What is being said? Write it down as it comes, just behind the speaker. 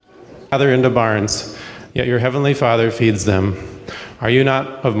gather into barns, yet your heavenly Father feeds them. Are you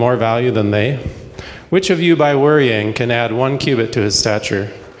not of more value than they? Which of you by worrying can add 1 cubit to his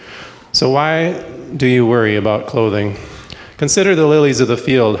stature? So why do you worry about clothing? Consider the lilies of the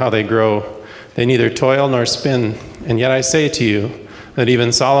field, how they grow. They neither toil nor spin. And yet I say to you that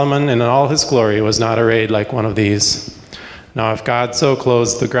even Solomon in all his glory was not arrayed like one of these. Now if God so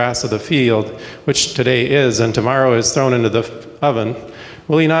clothes the grass of the field, which today is and tomorrow is thrown into the oven,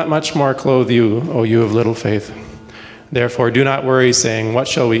 will he not much more clothe you, O you of little faith? Therefore do not worry, saying, what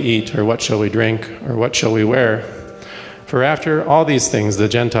shall we eat, or what shall we drink, or what shall we wear? For after all these things the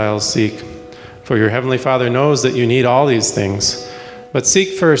Gentiles seek. For your heavenly Father knows that you need all these things. But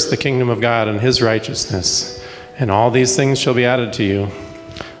seek first the kingdom of God and his righteousness, and all these things shall be added to you.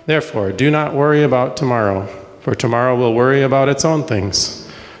 Therefore do not worry about tomorrow, for tomorrow will worry about its own things.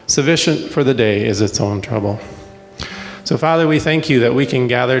 Sufficient for the day is its own trouble. So Father, we thank you that we can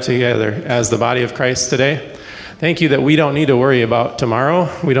gather together as the body of Christ today. Thank you that we don't need to worry about tomorrow.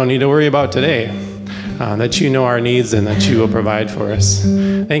 We don't need to worry about today. That you know our needs and that you will provide for us.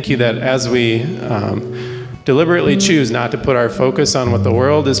 Thank you that as we deliberately choose not to put our focus on what the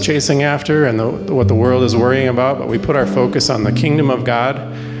world is chasing after and what the world is worrying about, but we put our focus on the kingdom of God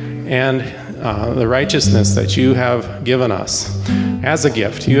and the righteousness that you have given us as a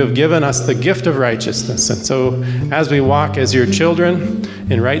gift. You have given us the gift of righteousness. And so as we walk as your children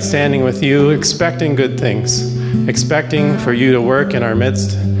in right standing with you, expecting good things, expecting for you to work in our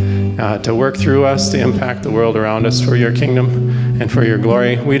midst, to work through us, to impact the world around us for your kingdom and for your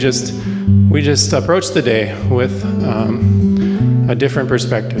glory, we just approach the day with a different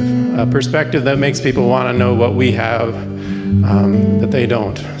perspective, a perspective that makes people want to know what we have that they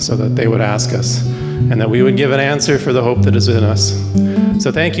don't, so that they would ask us and that we would give an answer for the hope that is in us.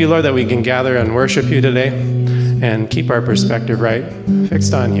 So thank you, Lord, that we can gather and worship you today and keep our perspective right,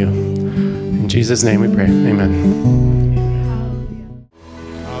 fixed on you. In Jesus' name we pray. Amen.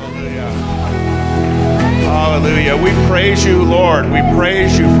 Hallelujah. We praise you, Lord. We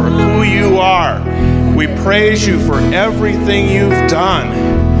praise you for who you are. We praise you for everything you've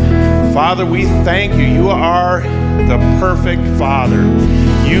done. Father, we thank you. You are the perfect Father.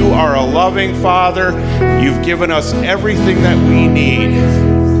 You are a loving Father. You've given us everything that we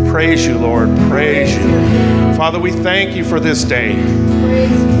need. Praise you, Lord. Praise you. Father, we thank you for this day.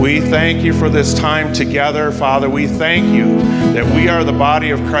 We thank you for this time together. Father, we thank you that we are the body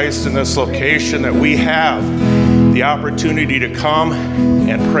of Christ in this location, that we have the opportunity to come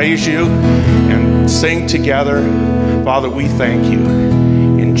and praise you and sing together. Father, we thank you.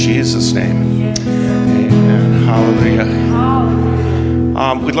 In Jesus' name. Amen. Hallelujah.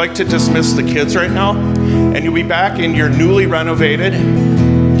 We'd like to dismiss the kids right now, and you'll be back in your newly renovated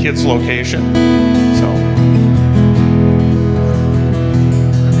kids location.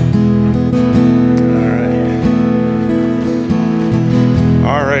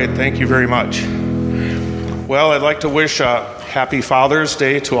 All right, thank you very much. Well, I'd like to wish a happy Father's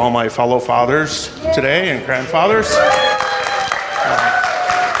Day to all my fellow fathers today and grandfathers.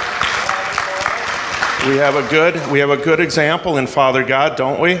 We have a good example in Father God,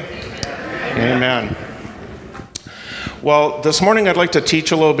 don't we? Amen. Well, this morning I'd like to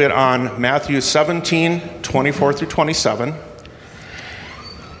teach a little bit on Matthew 17, 24 through 27.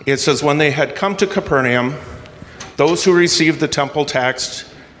 It says, when they had come to Capernaum, those who received the temple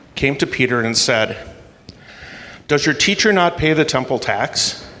tax came to Peter and said, does your teacher not pay the temple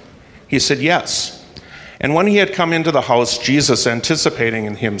tax? He said, yes. And when he had come into the house, Jesus,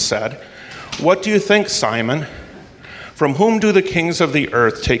 anticipating him, said, what do you think, Simon? From whom do the kings of the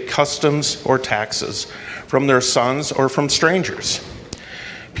earth take customs or taxes? From their sons or from strangers?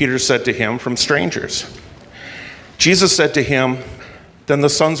 Peter said to him, from strangers. Jesus said to him, then the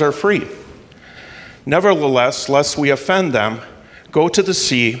sons are free. Nevertheless, lest we offend them, go to the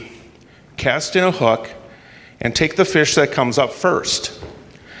sea, cast in a hook, and take the fish that comes up first.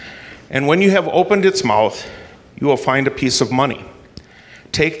 And when you have opened its mouth, you will find a piece of money.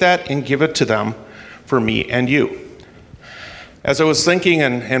 Take that and give it to them for me and you. As I was thinking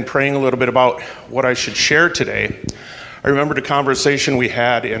and praying a little bit about what I should share today, I remembered a conversation we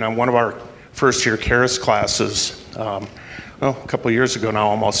had in one of our first-year Charis classes, a couple of years ago now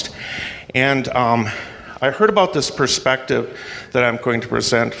almost. And I heard about this perspective that I'm going to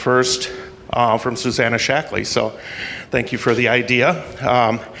present first from Susanna Shackley. So thank you for the idea.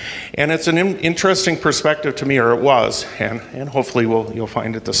 And it's an interesting perspective to me, or it was, and hopefully you'll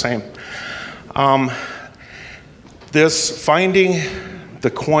find it the same. This finding the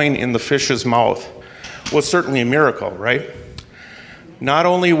coin in the fish's mouth was certainly a miracle, right? Not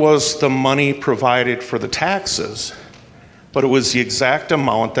only was the money provided for the taxes, but it was the exact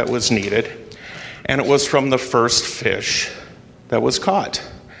amount that was needed, and it was from the first fish that was caught.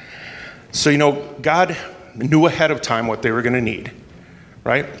 So, God knew ahead of time what they were going to need,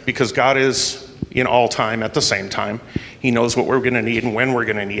 right? Because God is in all time at the same time. He knows what we're going to need and when we're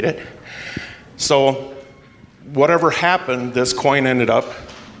going to need it. So, whatever happened, this coin ended up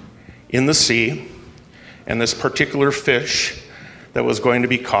in the sea, and this particular fish that was going to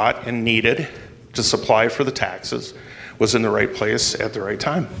be caught and needed to supply for the taxes was in the right place at the right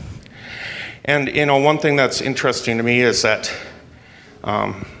time. And, one thing that's interesting to me is that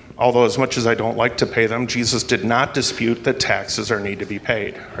although as much as I don't like to pay them, Jesus did not dispute that taxes need to be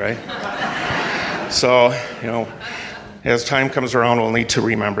paid, right? So, as time comes around, we'll need to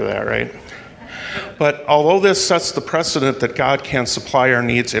remember that, right? But although this sets the precedent that God can supply our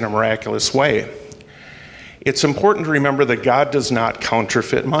needs in a miraculous way, it's important to remember that God does not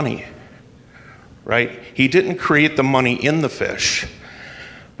counterfeit money, right? He didn't create the money in the fish,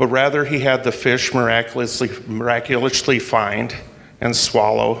 but rather he had the fish miraculously find and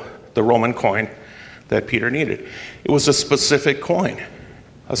swallow the Roman coin that Peter needed. It was a specific coin,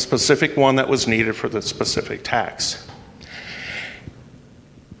 a specific one that was needed for the specific tax.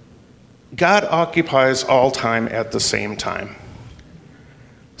 God occupies all time at the same time.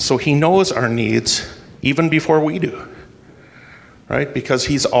 So he knows our needs even before we do, right? Because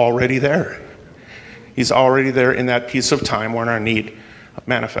he's already there. He's already there in that piece of time when our need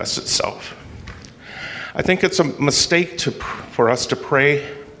manifests itself. I think it's a mistake for us to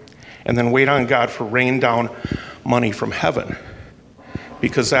pray and then wait on God for rain down money from heaven,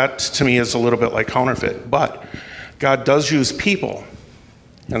 because that to me is a little bit like counterfeit. But God does use people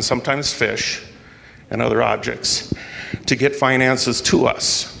and sometimes fish and other objects to get finances to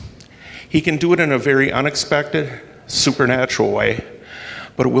us. He can do it in a very unexpected, supernatural way,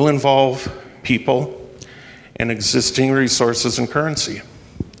 but it will involve people and existing resources and currency.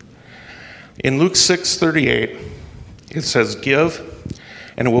 In Luke 6:38, it says, "Give,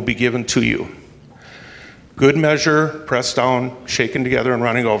 and it will be given to you. Good measure, pressed down, shaken together, and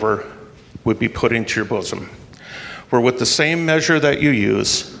running over, would be put into your bosom. For with the same measure that you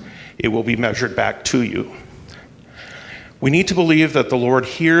use, it will be measured back to you." We need to believe that the Lord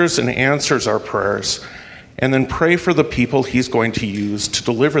hears and answers our prayers, and then pray for the people he's going to use to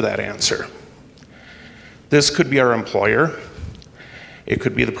deliver that answer. This could be our employer. It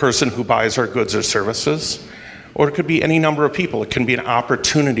could be the person who buys our goods or services, or it could be any number of people. It can be an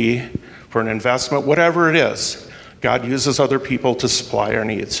opportunity for an investment, whatever it is. God uses other people to supply our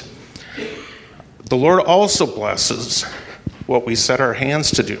needs. The Lord also blesses what we set our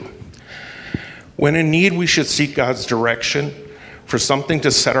hands to do. When in need, we should seek God's direction for something to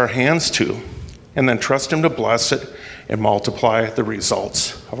set our hands to, and then trust him to bless it and multiply the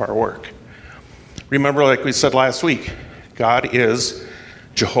results of our work. Remember, like we said last week, God is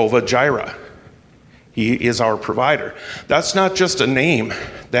Jehovah Jireh. He is our provider. That's not just a name.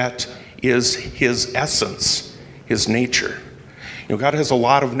 That is his essence, his nature. God has a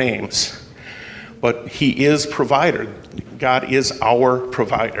lot of names, but he is provider. God is our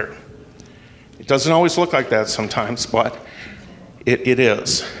provider. It doesn't always look like that sometimes, but it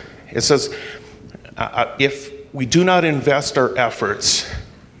is. It says, if we do not invest our efforts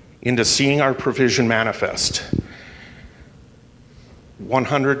into seeing our provision manifest,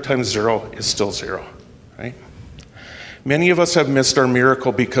 100 times 0 is still 0, right? Many of us have missed our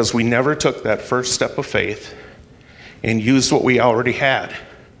miracle because we never took that first step of faith and used what we already had.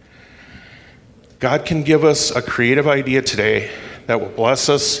 God can give us a creative idea today that will bless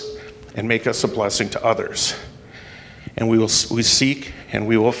us and make us a blessing to others. And we seek and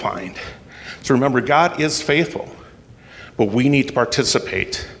we will find. So remember, God is faithful, but we need to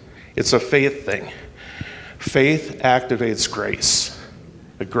participate. It's a faith thing. Faith activates grace.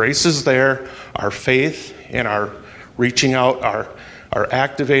 The grace is there. Our faith and our reaching out, our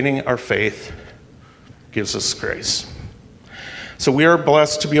activating our faith gives us grace. So we are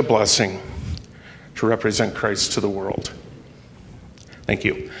blessed to be a blessing to represent Christ to the world. Thank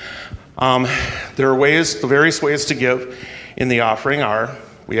you. There are the various ways to give in the offering are,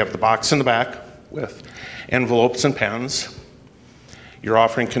 we have the box in the back with envelopes and pens. Your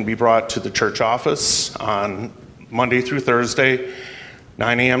offering can be brought to the church office on Monday through Thursday,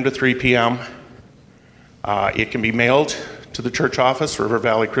 9 a.m. to 3 p.m. It can be mailed to the church office, River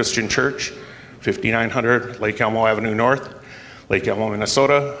Valley Christian Church, 5900 Lake Elmo Avenue North, Lake Elmo,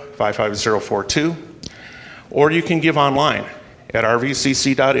 Minnesota, 55042. Or you can give online at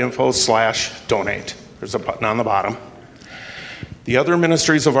rvcc.info/donate. There's a button on the bottom. The other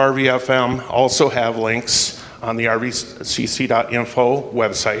ministries of RVFM also have links on the rvcc.info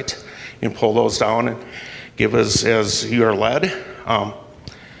website. You can pull those down and give us as you are led.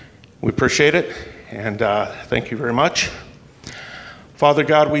 We appreciate it, and thank you very much. Father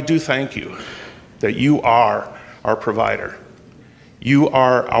God, we do thank you that you are our provider. You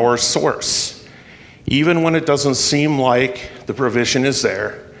are our source. Even when it doesn't seem like the provision is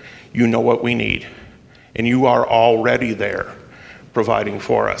there, you know what we need, and you are already there providing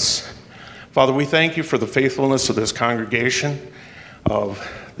for us. Father, we thank you for the faithfulness of this congregation, of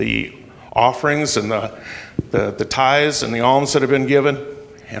the offerings and the tithes and the alms that have been given.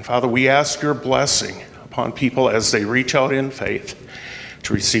 And Father, we ask your blessing upon people as they reach out in faith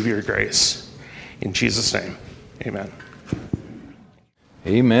to receive your grace. In Jesus' name, amen.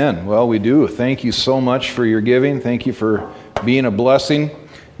 Amen. Well, we do. Thank you so much for your giving. Thank you for being a blessing.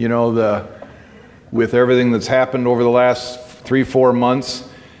 You know, with everything that's happened over the last 3-4 months,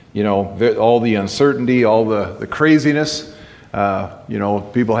 you know, all the uncertainty, all the craziness, you know,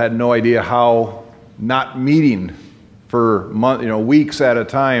 people had no idea how not meeting for weeks at a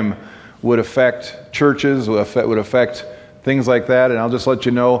time would affect churches, would affect things like that. And I'll just let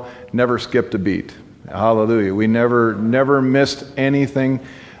you know, never skipped a beat. Hallelujah. We never missed anything.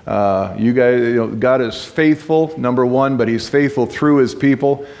 You guys, you know, God is faithful, number one, but he's faithful through his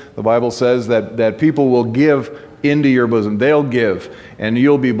people. The Bible says that people will give into your bosom. They'll give, and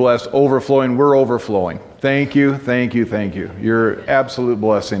you'll be blessed, overflowing. We're overflowing. Thank you, thank you, thank you. You're absolute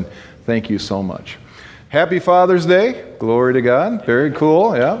blessing. Thank you so much. Happy Father's Day. Glory to God. Very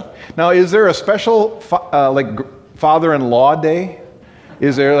cool, yeah. Now, is there a special, Father-in-Law Day?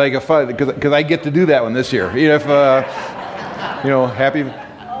 Is there like a father, because I get to do that one this year. If, happy...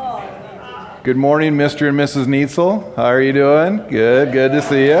 Good morning, Mr. and Mrs. Neitzel. How are you doing? Good to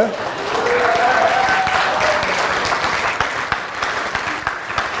see you.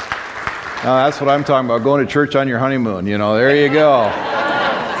 Now, that's what I'm talking about, going to church on your honeymoon. You know, there you go.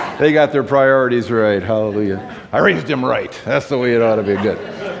 They got their priorities right. Hallelujah. I raised them right. That's the way it ought to be. Good.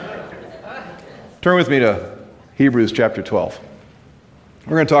 Turn with me to Hebrews chapter 12.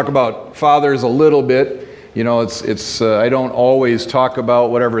 We're going to talk about fathers a little bit. You know, it's I don't always talk about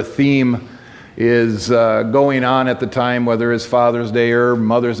whatever theme is going on at the time, whether it's Father's Day or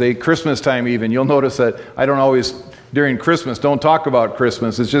Mother's Day, Christmas time even. You'll notice that I don't always, during Christmas, don't talk about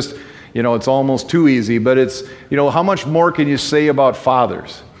Christmas. It's just, you know, it's almost too easy. But it's, you know, how much more can you say about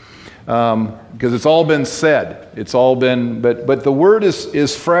fathers? Because it's all been said. It's all been, but the word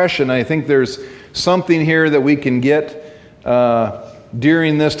is fresh, and I think there's something here that we can get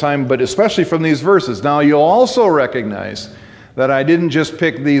during this time, but especially from these verses. Now, you'll also recognize that I didn't just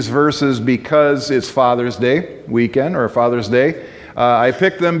pick these verses because it's Father's Day weekend or Father's Day. I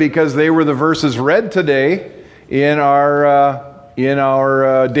picked them because they were the verses read today in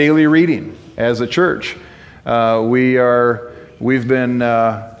our daily reading as a church. We've been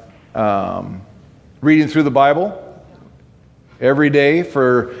reading through the Bible every day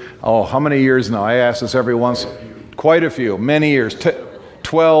for how many years now? I ask this every once. Quite a few, many years.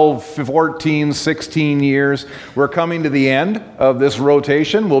 12, 14, 16 years. We're coming to the end of this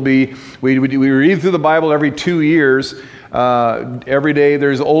rotation. We read through the Bible every 2 years. Every day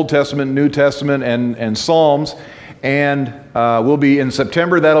there's Old Testament, New Testament, and Psalms. And we'll be in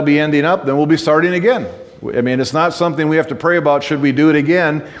September, that'll be ending up. Then we'll be starting again. I mean, it's not something we have to pray about, should we do it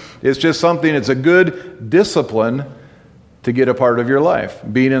again? It's just something, it's a good discipline to get a part of your life,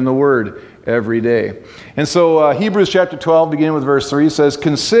 being in the Word every day. And so Hebrews chapter 12, beginning with verse 3, says,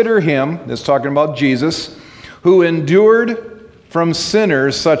 "Consider him," that's talking about Jesus, "who endured from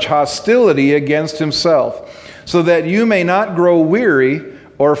sinners such hostility against himself, so that you may not grow weary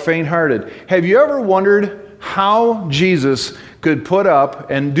or faint-hearted." Have you ever wondered how Jesus could put up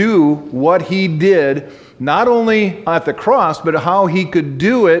and do what he did, not only at the cross, but how he could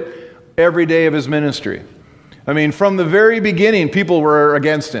do it every day of his ministry? I mean, from the very beginning, people were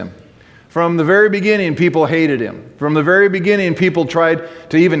against him. From the very beginning, people hated him. From the very beginning, people tried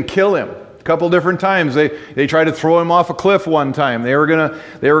to even kill him. A couple different times. They tried to throw him off a cliff one time. They were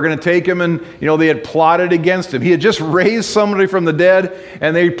gonna take him, and they had plotted against him. He had just raised somebody from the dead,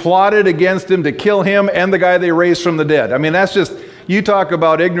 and they plotted against him to kill him and the guy they raised from the dead. I mean, that's just, you talk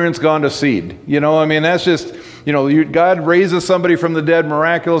about ignorance gone to seed. I mean, that's just, God raises somebody from the dead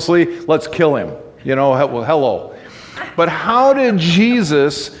miraculously, let's kill him. Well, hello. But how did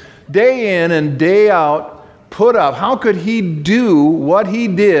Jesus, day in and day out, put up, how could he do what he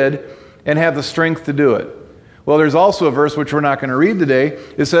did and have the strength to do it? Well, there's also a verse which we're not going to read today.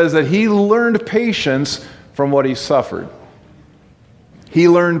 It says that he learned patience from what he suffered. He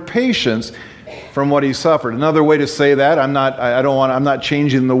learned patience from what he suffered. Another way to say that, I'm not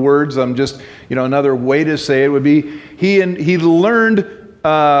changing the words. I'm just, another way to say it would be he learned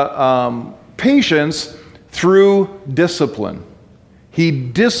patience through discipline. He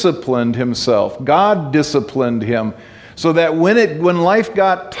disciplined himself. God disciplined him so that when life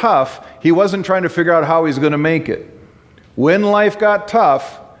got tough, he wasn't trying to figure out how he's going to make it. When life got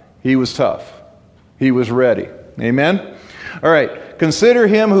tough, he was tough. He was ready. Amen? All right. Consider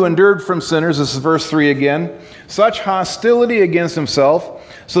him who endured from sinners, this is verse 3 again, such hostility against himself,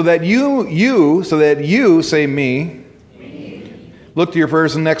 so that you, say me. Look to your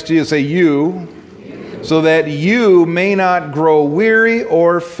person next to you and say you. So that you may not grow weary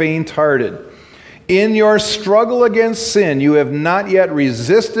or faint-hearted. In your struggle against sin, you have not yet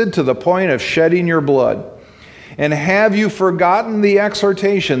resisted to the point of shedding your blood. And have you forgotten the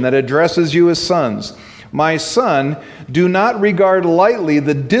exhortation that addresses you as sons? My son, do not regard lightly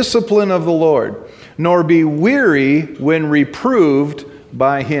the discipline of the Lord, nor be weary when reproved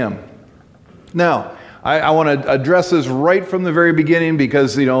by him. Now, I want to address this right from the very beginning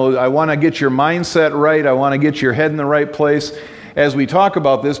because, I want to get your mindset right. I want to get your head in the right place as we talk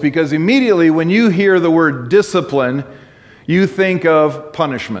about this, because immediately when you hear the word discipline, you think of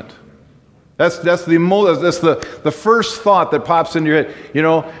punishment. That's the first thought that pops into your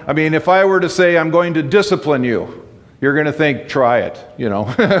head. If I were to say I'm going to discipline you, you're going to think, try it,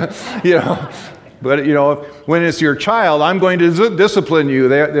 But, when it's your child, I'm going to discipline you.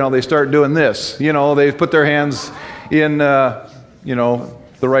 They start doing this. They put their hands in, the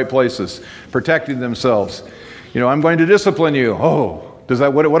right places, protecting themselves. I'm going to discipline you. Oh,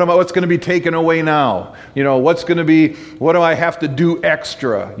 what's going to be taken away now? What do I have to do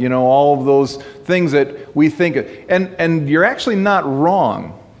extra? All of those things that we think of. And you're actually not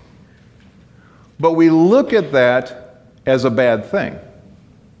wrong. But we look at that as a bad thing.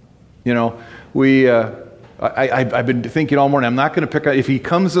 I've been thinking all morning, I'm not going to pick on, if he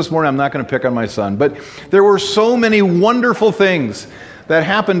comes this morning, I'm not going to pick on my son. But there were so many wonderful things that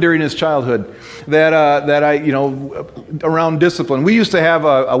happened during his childhood that around discipline. We used to have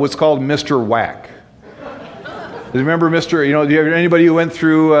what's called Mr. Whack. Do you remember Mr. Do you have anybody who went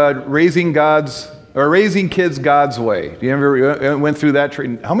through raising kids God's way? Do you ever went through that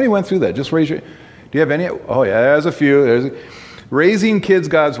training? How many went through that? Just raise your, do you have any? Oh yeah, there's a few. Raising kids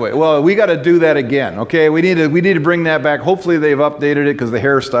God's way. Well, we got to do that again, okay? We need to bring that back. Hopefully they've updated it because the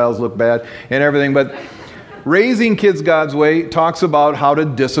hairstyles look bad and everything. But Raising Kids God's Way talks about how to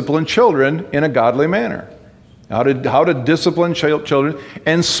discipline children in a godly manner. How to discipline children.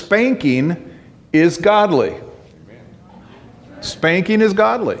 And spanking is godly. Spanking is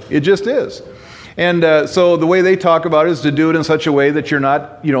godly. It just is. And so the way they talk about it is to do it in such a way that you're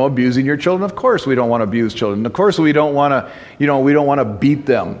not, abusing your children. Of course we don't want to abuse children. Of course we don't want to, beat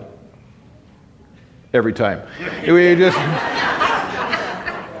them every time.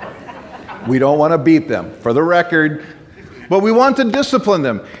 We don't want to beat them, for the record. But we want to discipline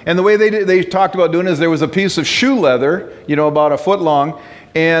them. And the way they talked about doing it is there was a piece of shoe leather, about a foot long,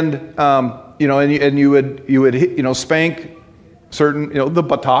 and you would hit, spank certain, the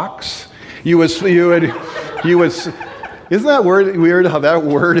buttocks. You would, isn't that word weird how that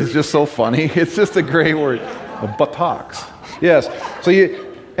word is just so funny? It's just a great word. The buttocks. Yes. So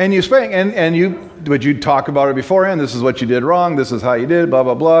you spank, and you'd talk about it beforehand. This is what you did wrong. This is how you did, blah,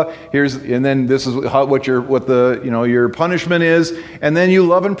 blah, blah. And then this is what your punishment is. And then you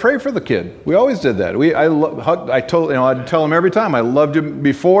love and pray for the kid. We always did that. I'd tell him every time, I loved him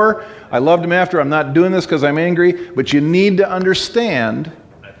before, I loved him after. I'm not doing this because I'm angry, but you need to understand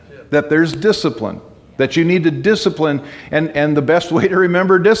that there's discipline, that you need to discipline, and the best way to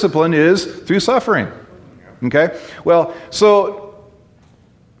remember discipline is through suffering. Okay? Well, so,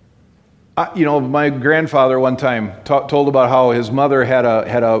 my grandfather one time told about how his mother had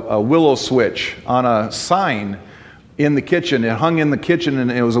a willow switch on a sign in the kitchen. It hung in the kitchen, and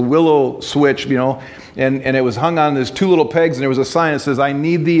it was a willow switch, and it was hung on these two little pegs, and there was a sign that says, "I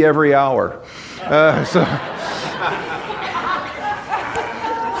need thee every hour."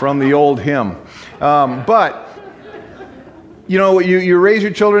 From the old hymn. But, you raise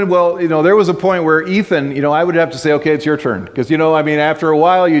your children. Well, there was a point where Ethan, I would have to say, okay, it's your turn. Because, after a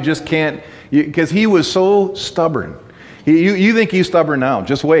while, you just can't, because he was so stubborn. You think he's stubborn now.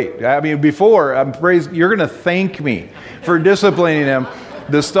 Just wait. Before, you're going to thank me for disciplining him,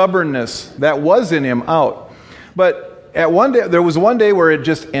 the stubbornness that was in him out. But there was one day where it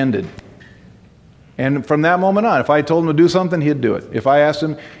just ended. And from that moment on, if I told him to do something, he'd do it. If I asked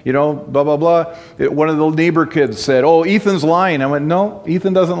him, blah, blah, blah, one of the neighbor kids said, "Oh, Ethan's lying." I went, "No,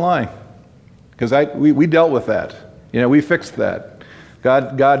 Ethan doesn't lie." Because we dealt with that. We fixed that.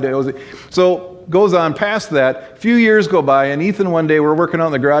 God was. So goes on past that. A few years go by, and Ethan one day, we're working out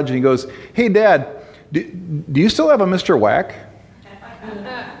in the garage, and he goes, "Hey, Dad, do you still have a Mr. Whack?"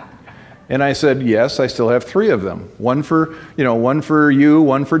 And I said, yes, I still have 3 of them. One for you,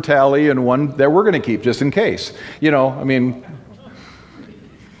 one for Tally, and one that we're going to keep just in case.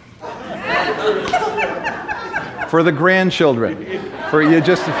 For the grandchildren. For you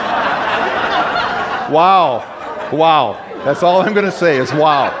just... Wow. That's all I'm going to say is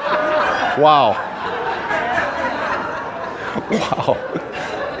wow.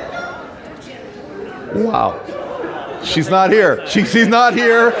 She's not here. She's not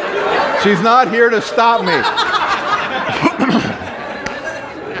here. She's not here to stop me.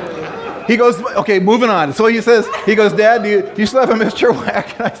 He goes, okay, moving on. So he goes, Dad, do you still have a Mr.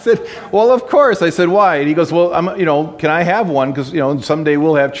 Whack? And I said, well, of course. I said, why? And he goes, well, can I have one? Because, someday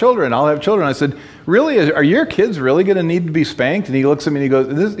we'll have children. I'll have children. I said, really? Are your kids really going to need to be spanked? And he looks at me and he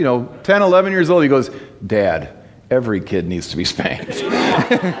goes, 10, 11 years old. He goes, Dad, every kid needs to be spanked.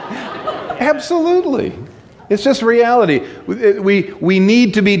 Absolutely. It's just reality. We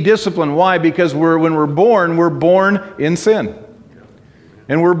need to be disciplined. Why? Because when we're born in sin.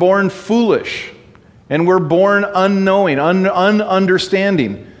 And we're born foolish. And we're born unknowing,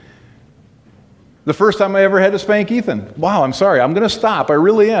 ununderstanding. The first time I ever had to spank Ethan. Wow, I'm sorry. I'm going to stop. I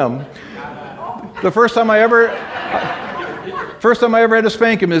really am. The first time I ever had to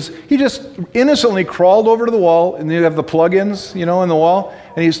spank him is he just innocently crawled over to the wall, and you have the plug-ins, in the wall,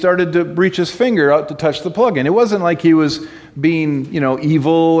 and he started to reach his finger out to touch the plug-in. It wasn't like he was being,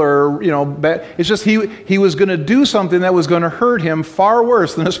 evil or, bad. It's just he was going to do something that was going to hurt him far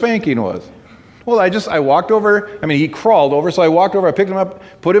worse than a spanking was. Well, I walked over. He crawled over, so I walked over, I picked him up,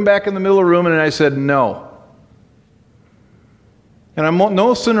 put him back in the middle of the room, and I said, no. And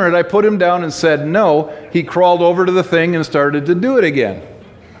no sooner had I put him down and said no, he crawled over to the thing and started to do it again.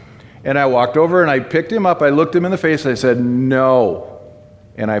 And I walked over and I picked him up, I looked him in the face, I said no,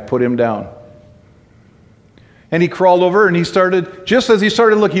 and I put him down. And he crawled over and just as he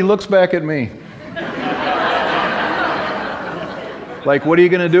started to look, he looks back at me. Like, what are you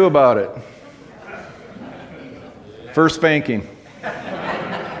going to do about it? First spanking.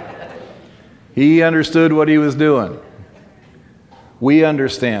 He understood what he was doing. We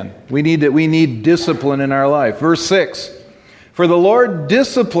understand. We need discipline in our life. Verse 6, for the Lord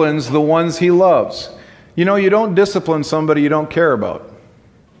disciplines the ones he loves. You don't discipline somebody you don't care about.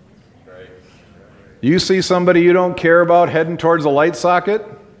 You see somebody you don't care about heading towards a light socket?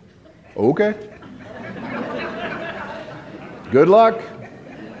 Okay. Good luck.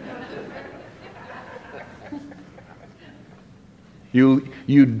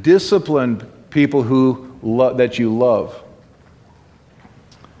 You discipline people that you love.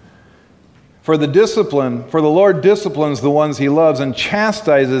 For the Lord disciplines the ones he loves and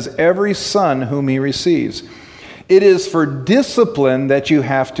chastises every son whom he receives. It is for discipline that you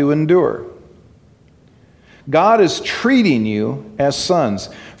have to endure. God is treating you as sons.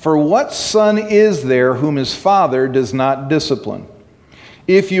 For what son is there whom his father does not discipline?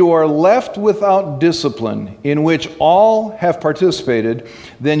 If you are left without discipline, in which all have participated,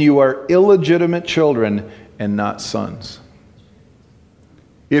 then you are illegitimate children and not sons.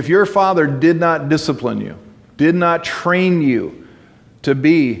 If your father did not discipline you, did not train you to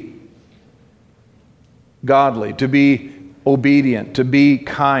be godly, to be obedient, to be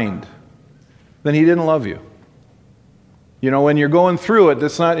kind, then he didn't love you. When you're going through it,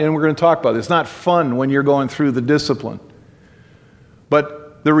 and we're going to talk about it, it's not fun when you're going through the discipline.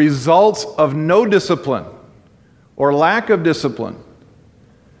 But the results of no discipline or lack of discipline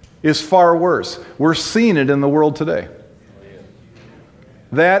is far worse. We're seeing it in the world today.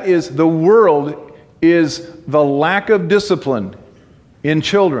 The world is the lack of discipline in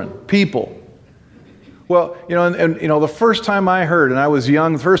children, people. Well, the first time I heard, and I was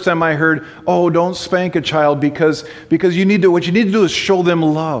young, the first time I heard, oh, don't spank a child because what you need to do is show them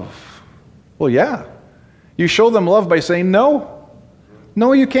love. Well, yeah. You show them love by saying no.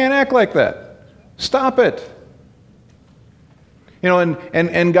 No, you can't act like that. Stop it.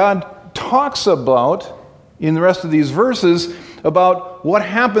 And God talks about, in the rest of these verses, about what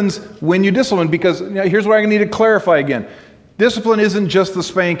happens when you discipline, because here's what I need to clarify again. Discipline isn't just the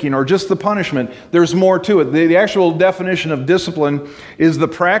spanking or just the punishment. There's more to it. The actual definition of discipline is the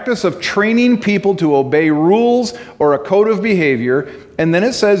practice of training people to obey rules or a code of behavior, and then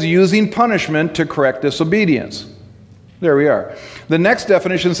it says using punishment to correct disobedience. There we are. The next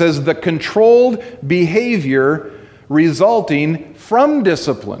definition says the controlled behavior resulting from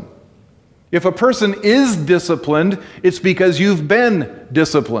discipline. If a person is disciplined, it's because you've been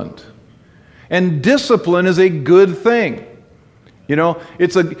disciplined. And discipline is a good thing.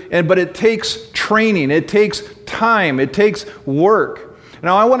 But it takes training, it takes time, it takes work.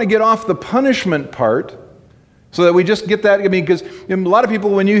 Now I want to get off the punishment part So that we just get that, I mean, because a lot of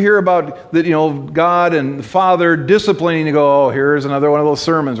people, when you hear about that, God and the Father disciplining, you go, oh, here's another one of those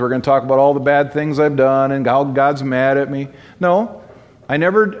sermons. We're going to talk about all the bad things I've done and how God's mad at me. No,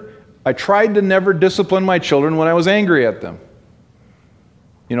 I tried to never discipline my children when I was angry at them.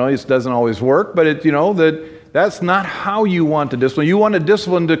 It doesn't always work, but that's not how you want to discipline. You want to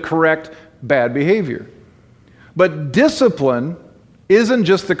discipline to correct bad behavior. But discipline isn't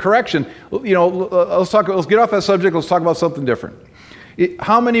just the correction. Let's get off that subject. Let's talk about something different.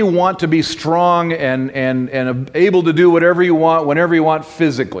 How many want to be strong and able to do whatever you want, whenever you want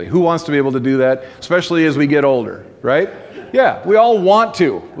physically? Who wants to be able to do that, especially as we get older, right? Yeah, we all want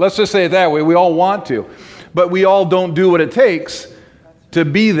to. Let's just say it that way. We all want to. But we all don't do what it takes to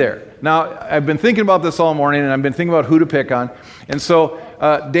be there. Now, I've been thinking about this all morning, and I've been thinking about who to pick on. And so,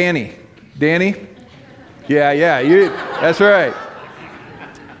 Danny? Yeah, that's right.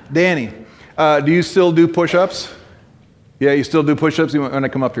 Danny, do you still do push-ups? Yeah, you still do push-ups? You want to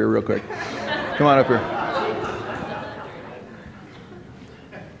come up here real quick? Come on up here.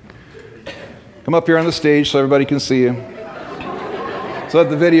 Come up here on the stage so everybody can see you. So that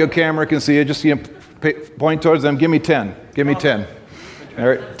the video camera can see you. Just point towards them. Give me 10. Give me 10. All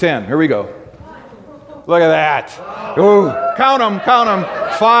right, 10. Here we go. Look at that. Ooh. Count them.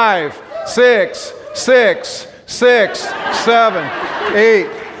 5, 6, 7, 8,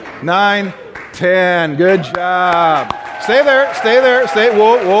 9, 10. Good job. Stay there.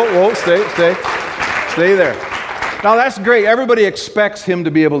 Whoa. Stay there. Now that's great. Everybody expects him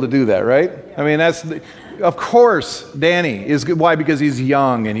to be able to do that, right? I mean, of course, Danny is good. Why? Because he's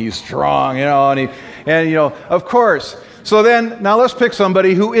young and he's strong, and of course. So then, now let's pick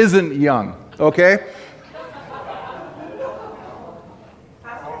somebody who isn't young, okay?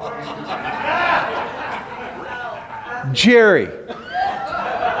 Jerry,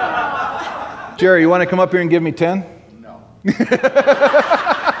 you want to come up here and give me 10? No.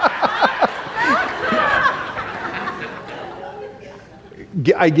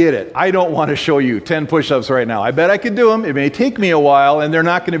 I get it. I don't want to show you 10 push-ups right now. I bet I could do them. It may take me a while, and they're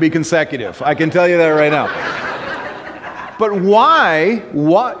not going to be consecutive. I can tell you that right now. But why?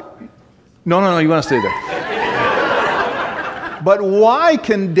 No, you want to stay there. But why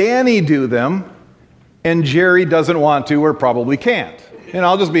can Danny do them and Jerry doesn't want to or probably can't? And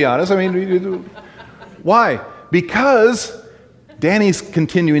I'll just be honest. I mean, why? Because Danny's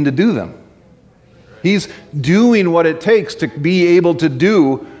continuing to do them. He's doing what it takes to be able to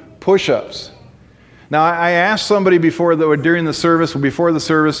do push-ups. Now, I asked somebody before the service,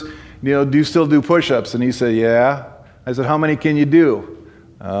 do you still do push-ups? And he said, yeah. I said, how many can you do?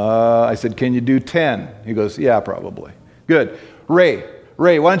 I said, can you do 10? He goes, yeah, probably. Good. Ray,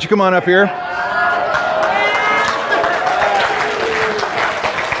 why don't you come on up here?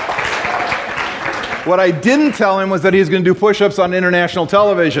 What I didn't tell him was that he's going to do push-ups on international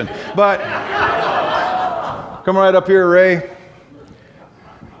television. But come right up here, Ray.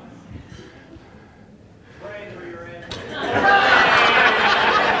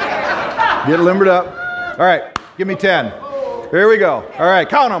 Get limbered up. All right, give me 10. Here we go. All right,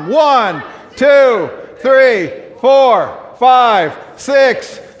 count them. 1, 2, 3, 4, 5,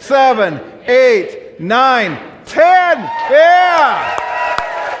 6, 7, 8, 9, 10. Yeah!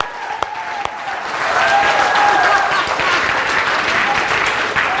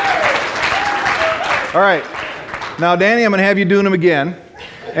 All right. Now, Danny, I'm going to have you doing them again.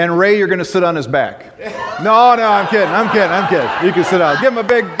 And Ray, you're going to sit on his back. No, I'm kidding. You can sit down. Give him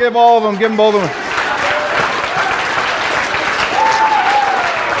give all of them, give them both of them.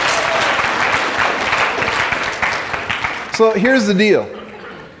 So here's the deal.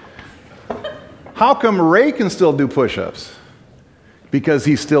 How come Ray can still do push-ups? Because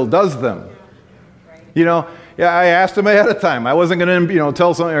he still does them. I asked him ahead of time. I wasn't going to,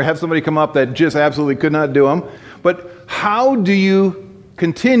 tell somebody or have somebody come up that just absolutely could not do them. But how do you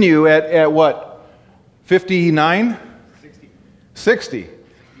continue at what? 59? 60.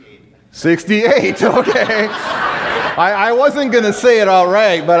 68. Okay. I wasn't going to say it all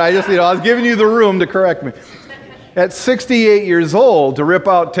right, but I was giving you the room to correct me. At 68 years old to rip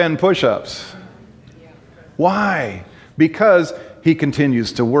out 10 push-ups. Why? Because he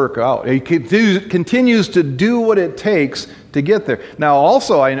continues to work out. He continues to do what it takes to get there. Now,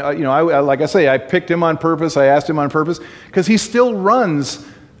 also, like I say, I picked him on purpose. I asked him on purpose because he still runs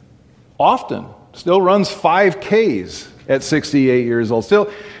often. Still runs 5Ks at 68 years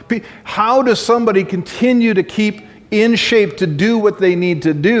old. How does somebody continue to keep in shape to do what they need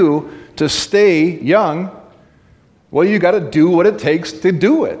to do to stay young? Well, you got to do what it takes to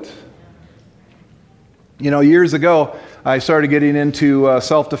do it. Years ago, I started getting into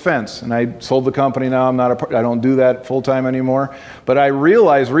self-defense, and I sold the company now. I don't do that full-time anymore. But I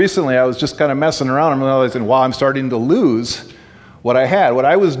realized recently, I was just kind of messing around, and realizing, wow, I'm starting to lose what I had. What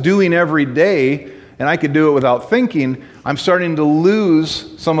I was doing every day, and I could do it without thinking, I'm starting to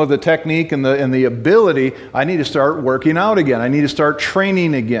lose some of the technique and the ability. I need to start working out again. I need to start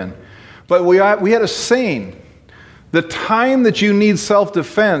training again. But we had a saying, the time that you need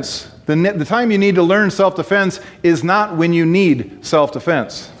self-defense, the time you need to learn self-defense is not when you need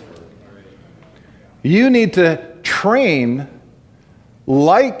self-defense. You need to train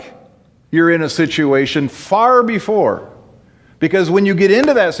like you're in a situation far before. Because when you get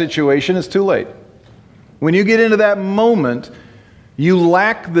into that situation, it's too late. When you get into that moment, you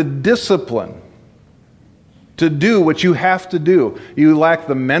lack the discipline to do what you have to do. You lack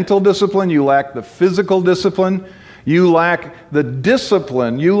the mental discipline, you lack the physical discipline, you lack the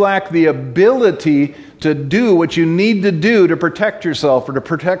discipline, you lack the ability to do what you need to do to protect yourself or to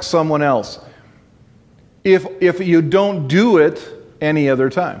protect someone else if you don't do it any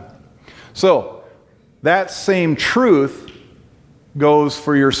other time. So, that same truth goes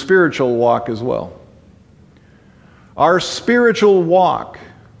for your spiritual walk as well. Our spiritual walk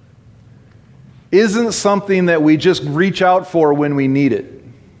isn't something that we just reach out for when we need it.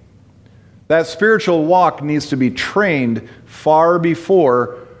 That spiritual walk needs to be trained far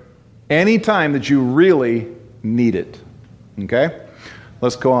before any time that you really need it. Okay?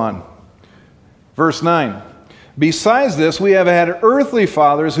 Let's go on. Verse 9. Besides this, we have had earthly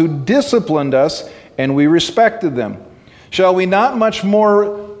fathers who disciplined us, and we respected them. Shall we not much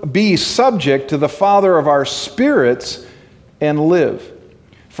more be subject to the Father of our spirits and live?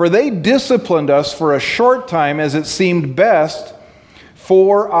 For they disciplined us for a short time as it seemed best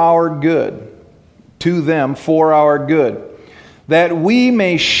for our good, to them for our good, that we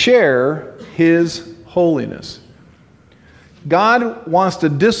may share His holiness. God wants to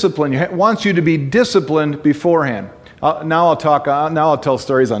discipline you, wants you to be disciplined beforehand. Now I'll tell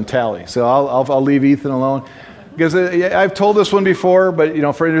stories on Tally, so I'll leave Ethan alone. Because I've told this one before, but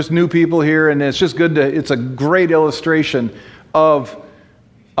there's new people here, and it's just good it's a great illustration of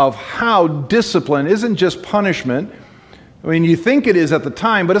how discipline isn't just punishment. I mean, you think it is at the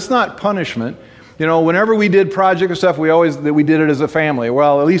time, but it's not punishment. Whenever we did project or stuff, we did it as a family.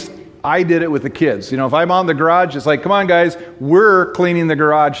 Well, at least I did it with the kids. If I'm out in the garage, it's like, come on guys, we're cleaning the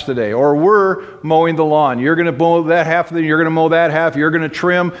garage today, or we're mowing the lawn. You're going to mow that half, you're going to mow that half, you're going to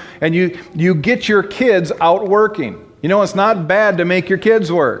trim, and you get your kids out working. It's not bad to make your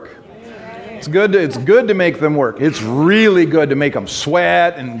kids work. It's good to make them work. It's really good to make them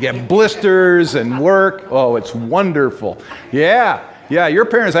sweat and get blisters and work. Oh, it's wonderful. Yeah, your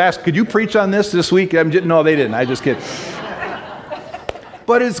parents asked, could you preach on this week? No, they didn't. I just kidding.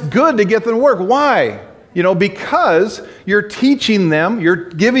 But it's good to get them to work. Why? Because you're teaching them, you're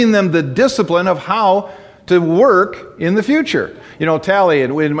giving them the discipline of how to work in the future. Tally,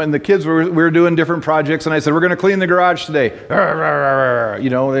 and when the kids we were doing different projects, and I said, we're going to clean the garage today.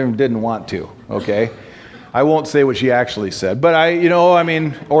 They didn't want to, okay? I won't say what she actually said, but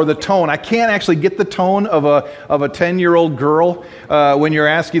or the tone. I can't actually get the tone of a 10-year-old girl when you're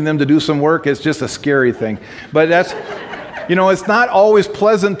asking them to do some work. It's just a scary thing. But that's... it's not always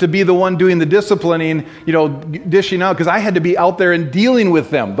pleasant to be the one doing the disciplining, dishing out, because I had to be out there and dealing with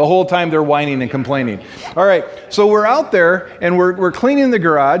them the whole time they're whining and complaining. All right, so we're out there, and we're cleaning the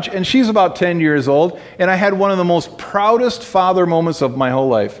garage, and she's about 10 years old, and I had one of the most proudest father moments of my whole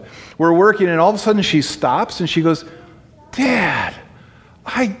life. We're working, and all of a sudden she stops, and she goes, Dad,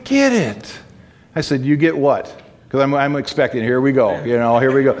 I get it. I said, you get what? Because I'm expecting, here we go,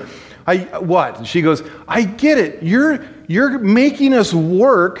 here we go. What? And she goes, I get it. You're making us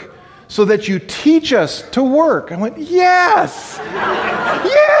work so that you teach us to work. I went, yes!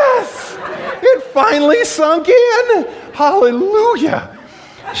 Yes! It finally sunk in. Hallelujah.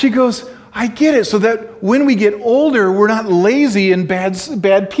 She goes, I get it. So that when we get older, we're not lazy and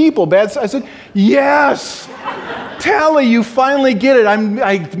bad people. I said, yes! Tally, you finally get it.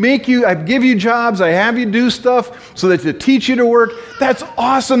 I give you jobs, I have you do stuff so that to teach you to work. That's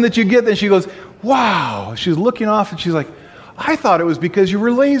awesome that you get that. She goes, wow. She's looking off and she's like, I thought it was because you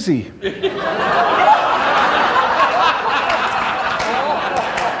were lazy.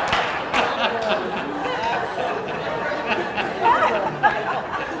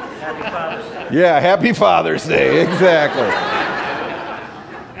 Yeah, happy Father's Day, exactly.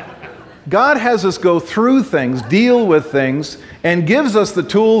 God has us go through things, deal with things, and gives us the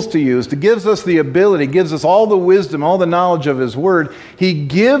tools to use, gives us the ability, gives us all the wisdom, all the knowledge of His Word. He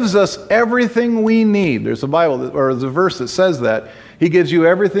gives us everything we need. There's a Bible, or there's a verse that says that. He gives you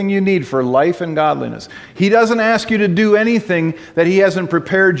everything you need for life and godliness. He doesn't ask you to do anything that He hasn't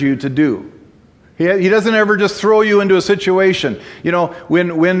prepared you to do. He doesn't ever just throw you into a situation. You know,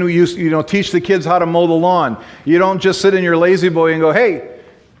 when you teach the kids how to mow the lawn, you don't just sit in your lazy boy and go, hey,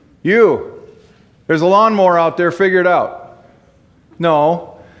 there's a lawnmower out there, figure it out. No.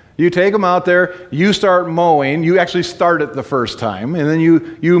 You take them out there, you start mowing, you actually start it the first time, and then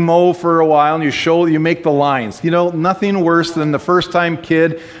you mow for a while and you make the lines. You know, nothing worse than the first time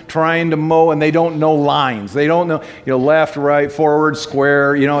kid trying to mow and they don't know lines. They don't know, left, right, forward,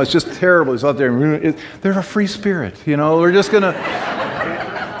 square, it's just terrible. It's out there. They're a free spirit, we're just going to...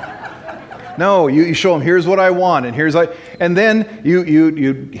 No, you show them, here's what I want, and then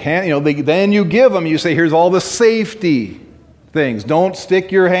then you give them, you say, here's all the safety things. Don't stick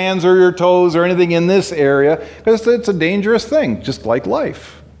your hands or your toes or anything in this area, because it's a dangerous thing, just like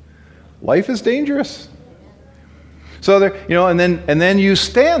life. Life is dangerous. So there, and then you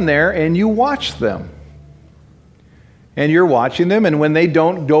stand there and you watch them. And you're watching them, and when they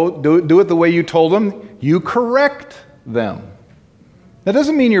don't do it the way you told them, you correct them. That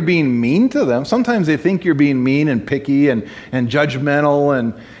doesn't mean you're being mean to them. Sometimes they think you're being mean and picky and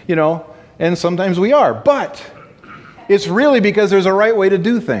judgmental and sometimes we are. But it's really because there's a right way to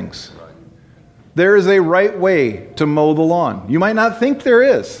do things. There is a right way to mow the lawn. You might not think there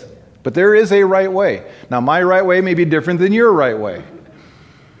is, but there is a right way. Now, my right way may be different than your right way.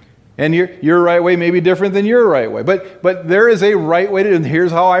 And your right way may be different than your right way. But there is a right way to do it, and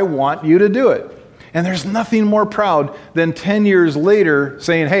here's how I want you to do it. And there's nothing more proud than 10 years later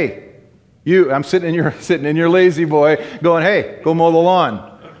saying, hey, I'm sitting in your lazy boy going, hey, go mow the lawn.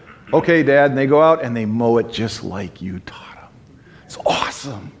 Okay, Dad, and they go out and they mow it just like you taught them. It's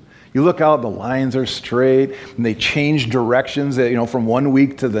awesome. You look out, the lines are straight, and they change directions, from one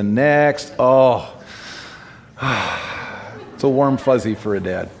week to the next. Oh, it's a warm fuzzy for a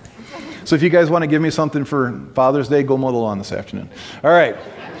dad. So if you guys want to give me something for Father's Day, go mow the lawn this afternoon. All right.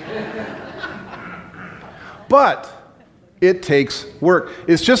 But it takes work.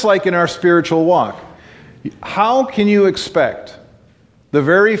 It's just like in our spiritual walk. How can you expect the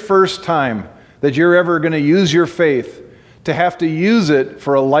very first time that you're ever going to use your faith to have to use it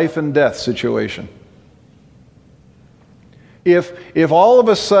for a life and death situation? If all of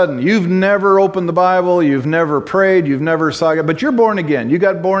a sudden you've never opened the Bible, you've never prayed, you've never saw God, but you're born again. You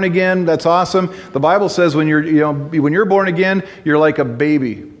got born again, that's awesome. The Bible says when you're born again, you're like a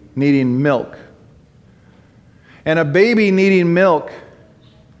baby needing milk. And a baby needing milk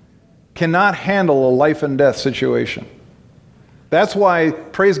cannot handle a life and death situation. That's why,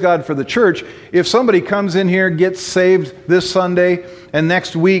 praise God for the church, if somebody comes in here, gets saved this Sunday, and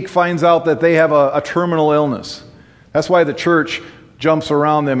next week finds out that they have a terminal illness, that's why the church jumps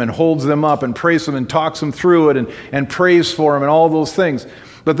around them and holds them up and prays them and talks them through it and prays for them and all those things.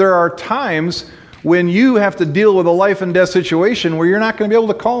 But there are times when you have to deal with a life and death situation where you're not going to be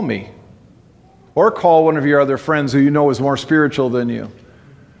able to call me or call one of your other friends who you know is more spiritual than you.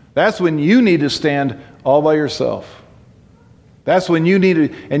 That's when you need to stand all by yourself. That's when you need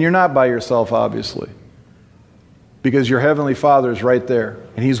to, and you're not by yourself, obviously, because your Heavenly Father is right there,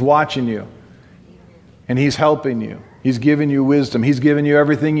 and He's watching you, and He's helping you. He's giving you wisdom. He's giving you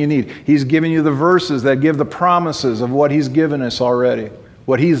everything you need. He's giving you the verses that give the promises of what He's given us already,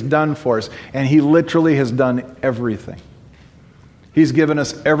 what He's done for us, and He literally has done everything. He's given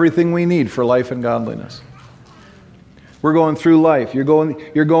us everything we need for life and godliness. We're going through life. You're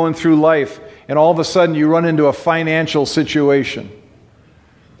going through life, and all of a sudden you run into a financial situation.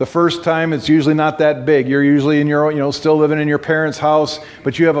 The first time it's usually not that big. You're usually in your, still living in your parents' house,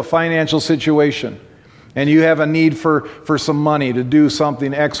 but you have a financial situation, and you have a need for some money to do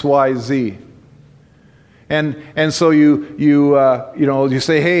something X, Y, Z. And so you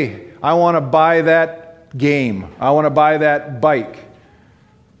say, hey, I want to buy that game. I want to buy that bike.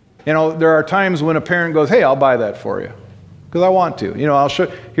 There are times when a parent goes, hey, I'll buy that for you because I want to. I'll show.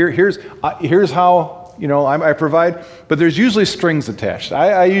 Here's how. I provide. But there's usually strings attached.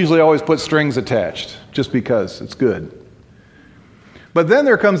 I usually always put strings attached just because it's good. But then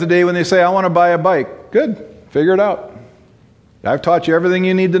there comes a day when they say, I want to buy a bike. Good. Figure it out. I've taught you everything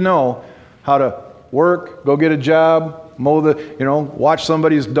you need to know how to work, go get a job, watch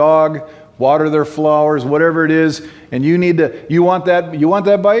somebody's dog, water their flowers, whatever it is, and you want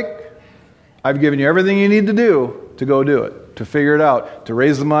that bike? I've given you everything you need to do to go do it, to figure it out, to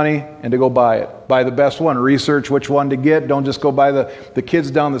raise the money, and to go buy it. Buy the best one. Research which one to get. Don't just go buy the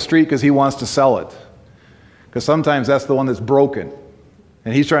kids down the street because he wants to sell it. Because sometimes that's the one that's broken,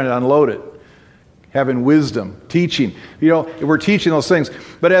 and he's trying to unload it. Having wisdom, teaching. We're teaching those things.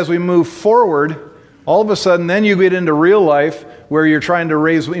 But as we move forward, all of a sudden, then you get into real life where you're trying to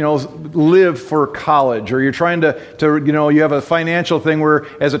raise, live for college, or you're trying to you have a financial thing where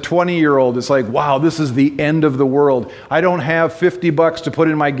as a 20-year-old, it's like, wow, this is the end of the world. I don't have $50 to put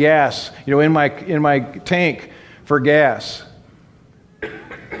in my gas, in my tank for gas.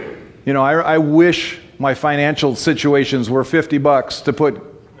 I wish my financial situations were $50 to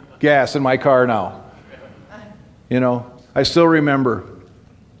put gas in my car now. I still remember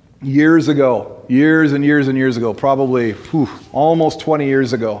years and years ago, probably almost 20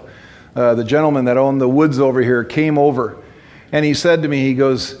 years ago, the gentleman that owned the woods over here came over, and he said to me, he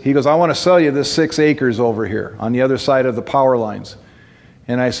goes, I want to sell you this 6 acres over here on the other side of the power lines.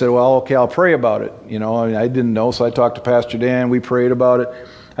 And I said, well, okay, I'll pray about it. I didn't know, so I talked to Pastor Dan. We prayed about it.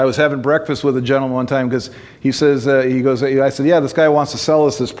 I was having breakfast with a gentleman one time because he says, I said, yeah, this guy wants to sell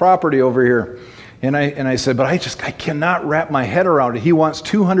us this property over here. And I said, but I cannot wrap my head around it. He wants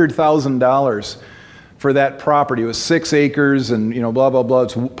 $200,000 for that property. It was 6 acres and, blah, blah, blah.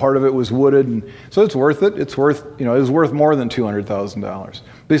 Part of it was wooded. And so it's worth it. It was worth more than $200,000.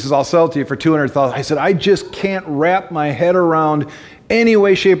 But he says, I'll sell it to you for $200,000. I said, I just can't wrap my head around any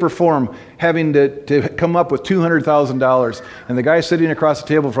way, shape, or form having to come up with $200,000. And the guy sitting across the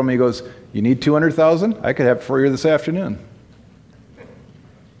table from me goes, you need $200,000? I could have it for you this afternoon.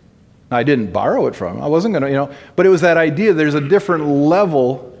 I didn't borrow it from him. I wasn't going to, but it was that idea. There's a different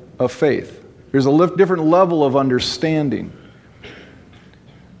level of faith. There's a different level of understanding.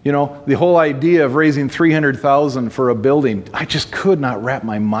 The whole idea of raising $300,000 for a building, I just could not wrap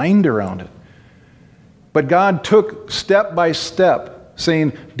my mind around it. But God took step by step,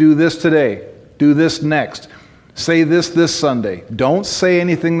 saying, do this today, do this next. Say this Sunday. Don't say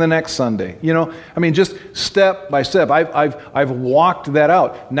anything the next Sunday. Just step by step. I've walked that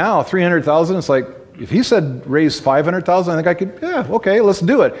out. Now, $300,000, it's like, if he said raise $500,000, I think I could, okay, let's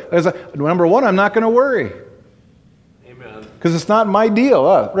do it. Number one, I'm not going to worry. Amen. Because it's not my deal,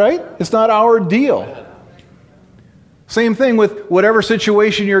 right? It's not our deal. Amen. Same thing with whatever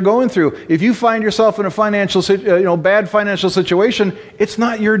situation you're going through. If you find yourself in a bad financial situation, it's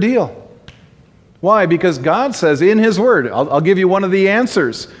not your deal. Why? Because God says in His Word, I'll give you one of the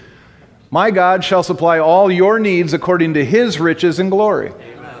answers. My God shall supply all your needs according to His riches and glory.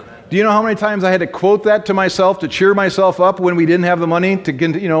 Amen. Do you know how many times I had to quote that to myself to cheer myself up when we didn't have the money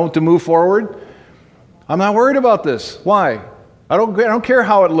to move forward? I'm not worried about this. Why? I don't care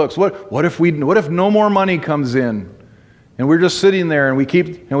how it looks. What if no more money comes in and we're just sitting there and we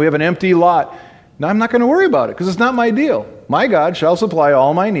have an empty lot? No, I'm not going to worry about it because it's not my deal. My God shall supply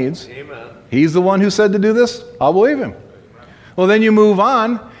all my needs. Amen. He's the one who said to do this. I'll believe Him. Well, then you move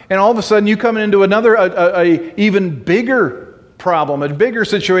on, and all of a sudden you come into another, a even bigger problem, a bigger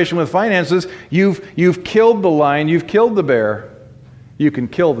situation with finances. You've killed the lion, you've killed the bear. You can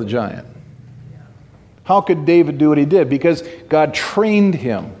kill the giant. How could David do what he did? Because God trained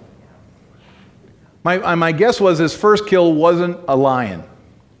him. My guess was his first kill wasn't a lion.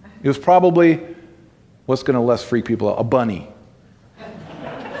 It was probably, what's going to less freak people out? A bunny.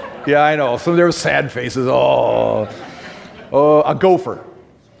 Yeah, I know. So there were sad faces. Oh, a gopher.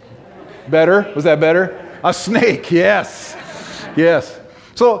 Better? Was that better? A snake. Yes.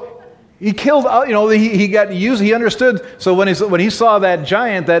 So he killed. He got used. He understood. So when he saw that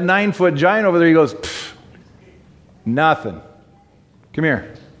giant, that 9-foot giant over there, he goes, nothing. Come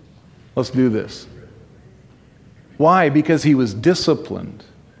here. Let's do this. Why? Because he was disciplined.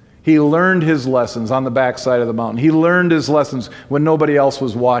 He learned his lessons on the backside of the mountain. He learned his lessons when nobody else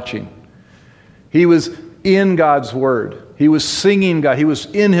was watching. He was in God's Word. He was singing God. He was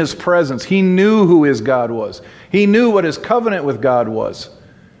in His presence. He knew who his God was. He knew what his covenant with God was.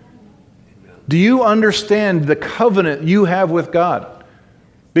 Do you understand the covenant you have with God?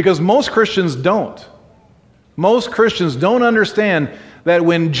 Because most Christians don't. Most Christians don't understand that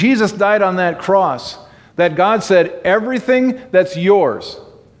when Jesus died on that cross, that God said, everything that's yours,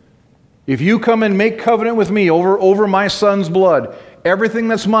 if you come and make covenant with me over my son's blood, everything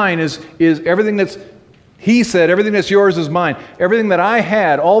that's mine is everything that's, he said, everything that's yours is mine. Everything that I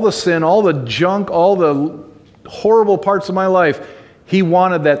had, all the sin, all the junk, all the horrible parts of my life, he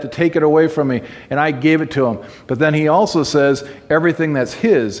wanted that to take it away from me, and I gave it to him. But then he also says, everything that's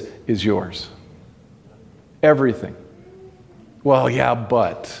his is yours. Everything. Well, yeah,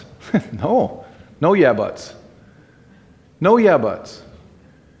 but. No yeah buts. No yeah buts.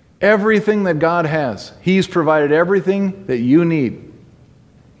 Everything that God has, He's provided everything that you need.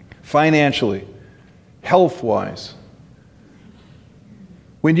 Financially, health-wise.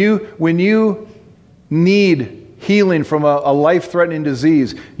 When you need healing from a life-threatening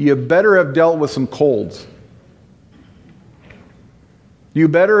disease, you better have dealt with some colds. You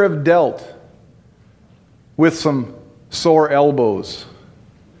better have dealt with some sore elbows.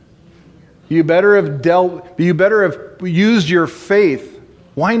 You better have used your faith.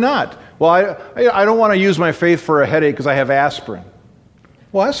 Why not? Well, I don't want to use my faith for a headache because I have aspirin.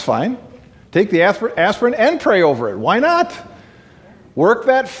 Well, that's fine. Take the aspirin and pray over it. Why not? Work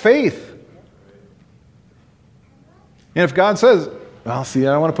that faith. And if God says, well, see,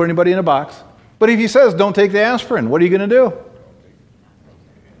 I don't want to put anybody in a box. But if he says, don't take the aspirin, what are you going to do?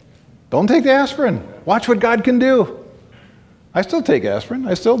 Don't take the aspirin. Watch what God can do. I still take aspirin.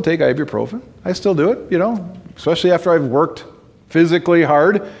 I still take ibuprofen. I still do it, especially after I've worked physically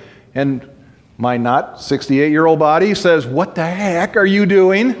hard and my not 68-year-old body says, what the heck are you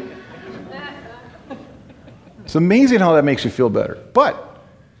doing? It's amazing how that makes you feel better. But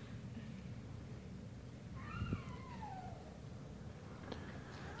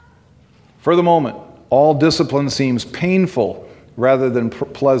for the moment, all discipline seems painful rather than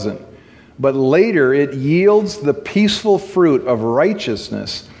pleasant. But later it yields the peaceful fruit of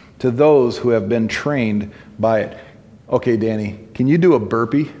righteousness to those who have been trained by it. Okay, Danny, can you do a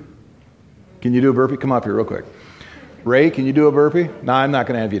burpee? Can you do a burpee? Come up here real quick. Ray, can you do a burpee? No, I'm not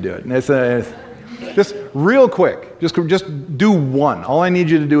going to have you do it. It's just real quick. Just do one. All I need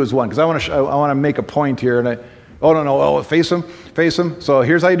you to do is one, because I want to make a point here. And face him. So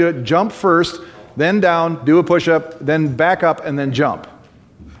here's how you do it. Jump first, then down, do a push-up, then back up, and then jump.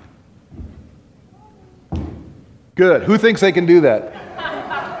 Good. Who thinks they can do that?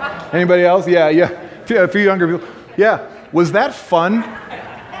 Anybody else? Yeah. A few younger people. Yeah. Was that fun?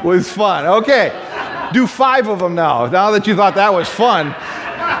 Was fun. Okay. Do 5 of them now. Now that you thought that was fun,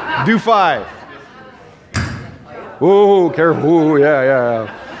 do 5. Ooh, careful. Ooh, yeah.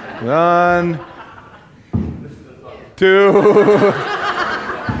 1, 2,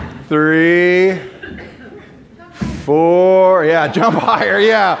 3, 4. Yeah, jump higher.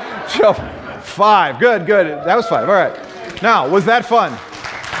 Yeah, jump. 5. Good. That was 5. All right. Now, was that fun?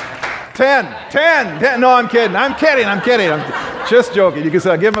 10. No, I'm kidding. I'm just joking. You can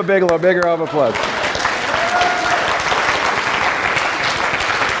say, give him a bigger round of applause.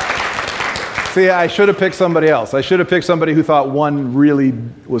 See, I should have picked somebody else. I should have picked somebody who thought 1 really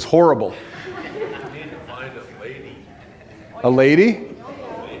was horrible. You need to find a lady. A lady?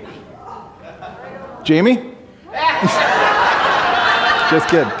 Jamie? Just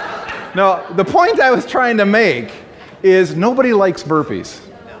kidding. No, the point I was trying to make is nobody likes burpees.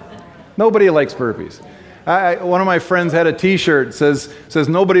 Nobody likes burpees. One of my friends had a T-shirt says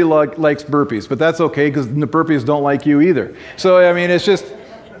nobody likes burpees, but that's okay because the burpees don't like you either. So I mean, it's just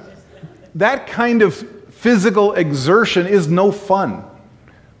that kind of physical exertion is no fun,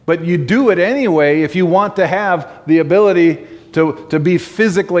 but you do it anyway if you want to have the ability to be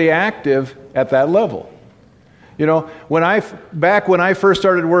physically active at that level. Back when I first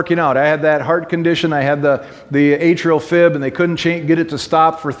started working out, I had that heart condition. I had the atrial fib, and they couldn't get it to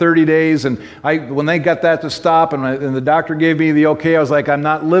stop for 30 days. And when they got that to stop, and the doctor gave me the okay, I was like, I'm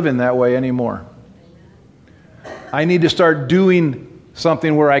not living that way anymore. I need to start doing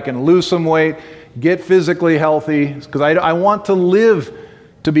something where I can lose some weight, get physically healthy, because I want to live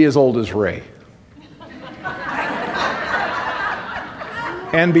to be as old as Ray.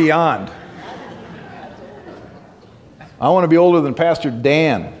 And beyond. I want to be older than Pastor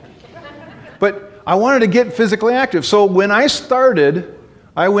Dan. But I wanted to get physically active. So when I started,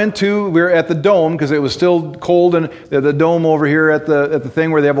 we were at the Dome, because it was still cold, and the Dome over here at the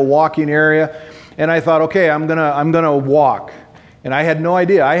thing where they have a walking area. And I thought, okay, I'm gonna walk. And I had no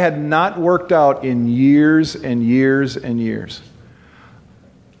idea. I had not worked out in years and years and years.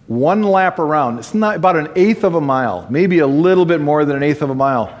 1 lap around, it's not about 1/8 of a mile, maybe a little bit more than 1/8 of a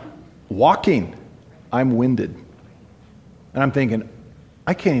mile. Walking, I'm winded. And I'm thinking,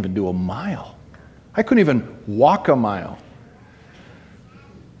 I can't even do a mile. I couldn't even walk a mile,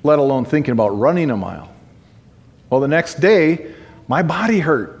 let alone thinking about running a mile. Well, the next day, my body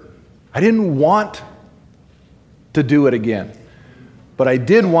hurt. I didn't want to do it again, but I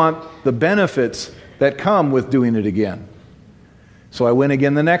did want the benefits that come with doing it again. So I went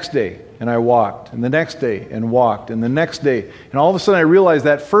again the next day, and I walked, and the next day, and walked, and the next day. And all of a sudden, I realized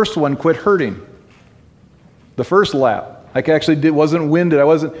that first one quit hurting. The first lap. I actually wasn't winded. I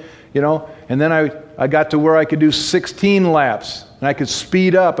wasn't, and then I got to where I could do 16 laps, and I could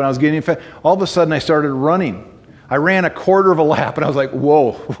speed up, and I was getting fast. All of a sudden, I started running. I ran 1/4 of a lap, and I was like,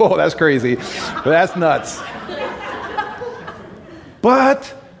 whoa, that's crazy. That's nuts.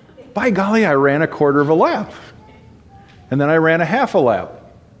 But, by golly, I ran 1/4 of a lap. And then I ran 1/2 a lap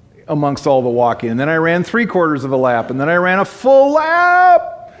amongst all the walking. And then I ran 3/4 of a lap, and then I ran a full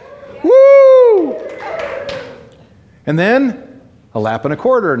lap. Woo! And then a lap and a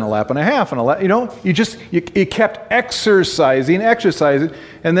quarter and a lap and a half and a lap, you kept exercising.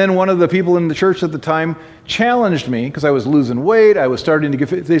 And then one of the people in the church at the time challenged me because I was losing weight. I was starting to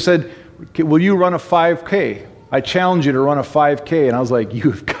get, they said, will you run a 5K? I challenge you to run a 5K. And I was like,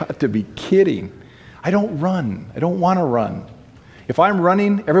 you've got to be kidding. I don't run. I don't want to run. If I'm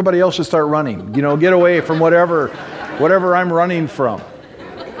running, everybody else should start running. Get away from whatever I'm running from.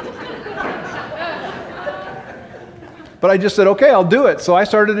 But I just said, okay, I'll do it. So I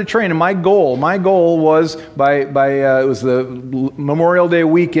started to train, and my goal was it was the Memorial Day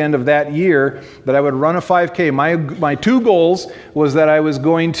weekend of that year that I would run a 5K. My two goals was that I was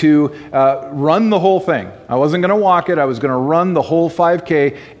going to run the whole thing. I wasn't going to walk it. I was going to run the whole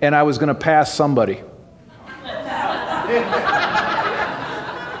 5K, and I was going to pass somebody.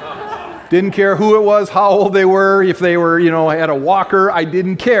 Didn't care who it was, how old they were, if they were, had a walker. I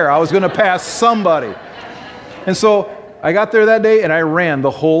didn't care. I was going to pass somebody. And so I got there that day and I ran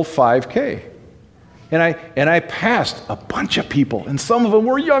the whole 5K. And I passed a bunch of people, and some of them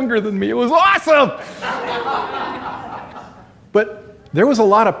were younger than me. It was awesome! But there was a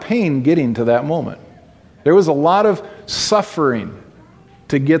lot of pain getting to that moment. There was a lot of suffering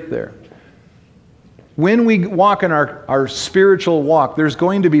to get there. When we walk in our spiritual walk, there's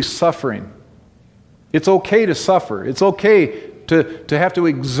going to be suffering. It's okay to suffer. It's okay to have to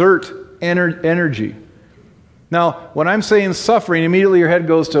exert energy. Now, when I'm saying suffering, immediately your head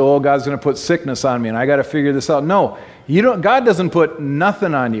goes to, oh, God's going to put sickness on me and I got to figure this out. No, God doesn't put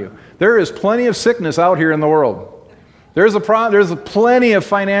nothing on you. There is plenty of sickness out here in the world. There's plenty of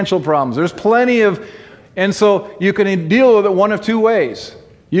financial problems. There's plenty of, and so you can deal with it one of two ways.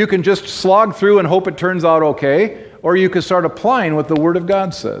 You can just slog through and hope it turns out okay, or you can start applying what the Word of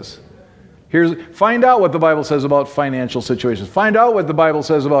God says. Find out what the Bible says about financial situations. Find out what the Bible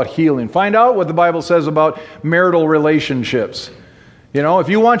says about healing. Find out what the Bible says about marital relationships. If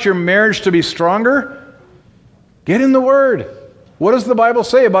you want your marriage to be stronger, get in the Word. What does the Bible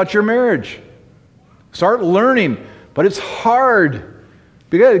say about your marriage? Start learning. But it's hard.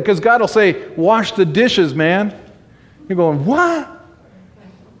 Because God will say, wash the dishes, man. You're going, what?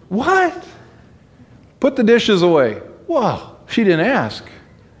 What? Put the dishes away. Wow, she didn't ask.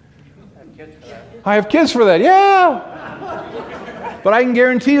 I have kids for that. Yeah. But I can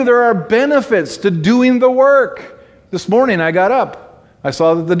guarantee you there are benefits to doing the work. This morning I got up. I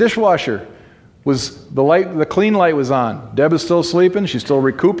saw that the dishwasher was, the clean light was on. Deb is still sleeping. She's still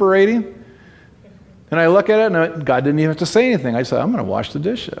recuperating. And I look at it and God didn't even have to say anything. I said, I'm going to wash the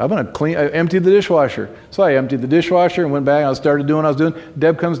dishes. I emptied the dishwasher. So I emptied the dishwasher and went back and I started doing what I was doing.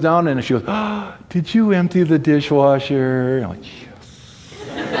 Deb comes down and she goes, oh, did you empty the dishwasher? I'm like,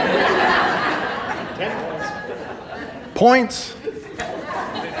 yes. Points.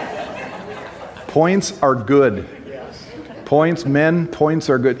 Points are good. Points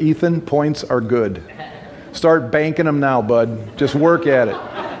are good. Ethan, points are good. Start banking them now, bud. Just work at it.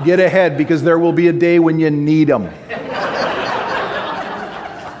 Get ahead, because there will be a day when you need them.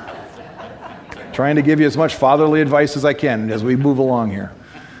 Trying to give you as much fatherly advice as I can as we move along here.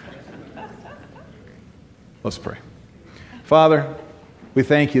 Let's pray. Father, we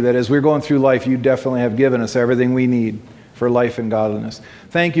thank you that as we're going through life, you definitely have given us everything we need for life and godliness.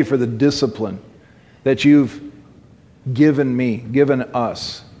 Thank you for the discipline that you've given me, given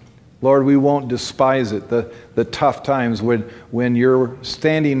us. Lord, we won't despise it, the tough times when you're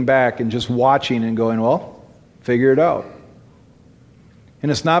standing back and just watching and going, well, figure it out. And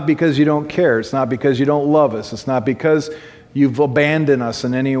it's not because you don't care. It's not because you don't love us. It's not because you've abandoned us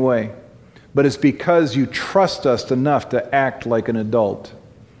in any way. But it's because you trust us enough to act like an adult.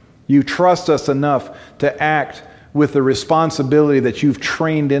 You trust us enough to act with the responsibility that you've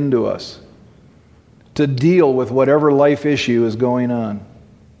trained into us to deal with whatever life issue is going on.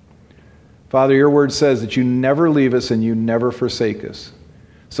 Father, your word says that you never leave us and you never forsake us.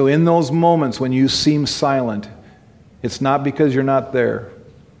 So in those moments when you seem silent, it's not because you're not there.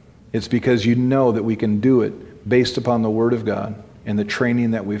 It's because you know that we can do it based upon the Word of God and the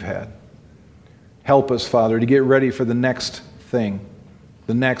training that we've had. Help us, Father, to get ready for the next thing,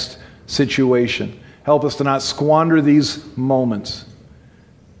 the next situation. Help us to not squander these moments.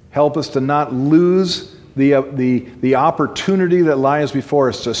 Help us to not lose the opportunity that lies before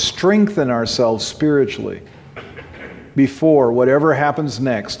us to strengthen ourselves spiritually before whatever happens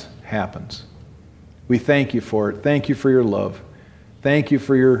next happens. We thank you for it. Thank you for your love. Thank you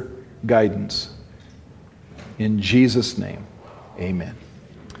for your guidance. In Jesus' name, amen.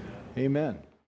 Amen.